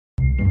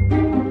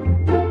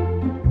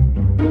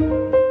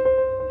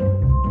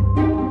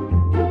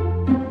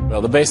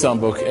Well, the Besan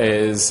book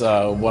is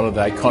one of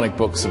the iconic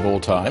books of all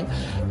time.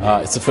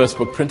 It's the first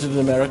book printed in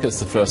America.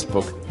 It's the first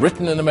book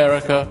written in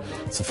America.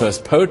 It's the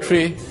first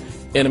poetry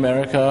in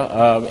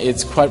America.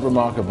 It's quite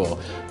remarkable.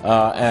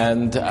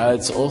 And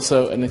it's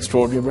also an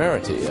extraordinary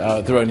rarity.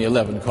 There are only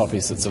 11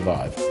 copies that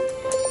survive.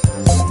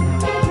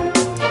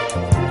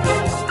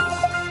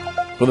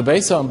 Well, the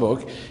Besan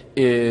book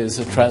is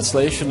a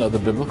translation of the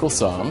biblical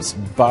Psalms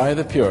by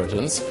the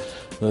Puritans.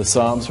 The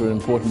Psalms were an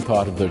important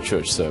part of their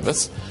church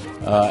service.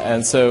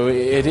 And so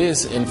it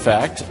is, in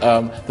fact,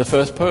 the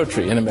first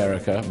poetry in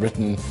America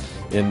written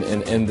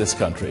in this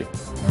country.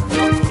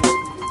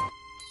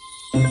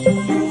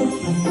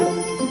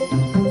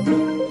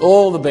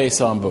 All the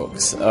Besan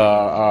books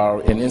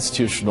are in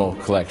institutional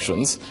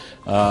collections.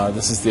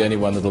 This is the only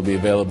one that will be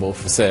available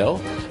for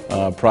sale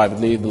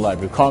privately. The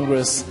Library of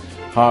Congress,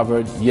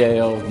 Harvard,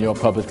 Yale, New York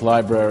Public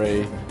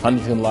Library,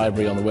 Huntington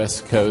Library on the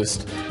West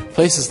Coast,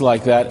 places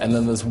like that. And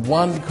then there's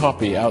one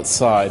copy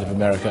outside of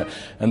America,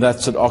 and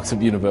that's at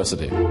Oxford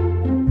University.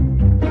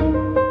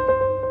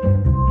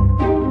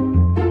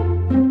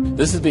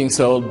 This is being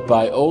sold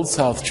by Old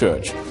South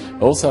Church.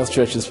 Old South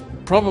Church has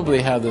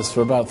probably had this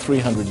for about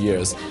 300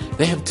 years.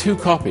 They have 2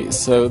 copies,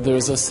 so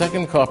there's a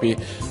second copy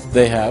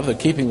they have. They're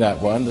keeping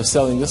that one. They're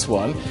selling this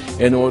one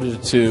in order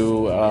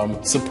to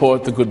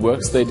support the good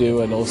works they do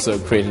and also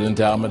create an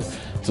endowment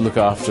to look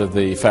after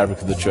the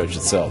fabric of the church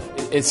itself.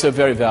 It's so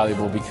very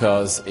valuable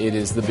because it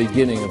is the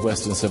beginning of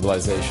Western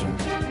civilization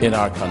in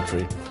our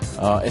country.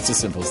 It's as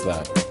simple as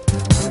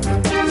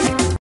that.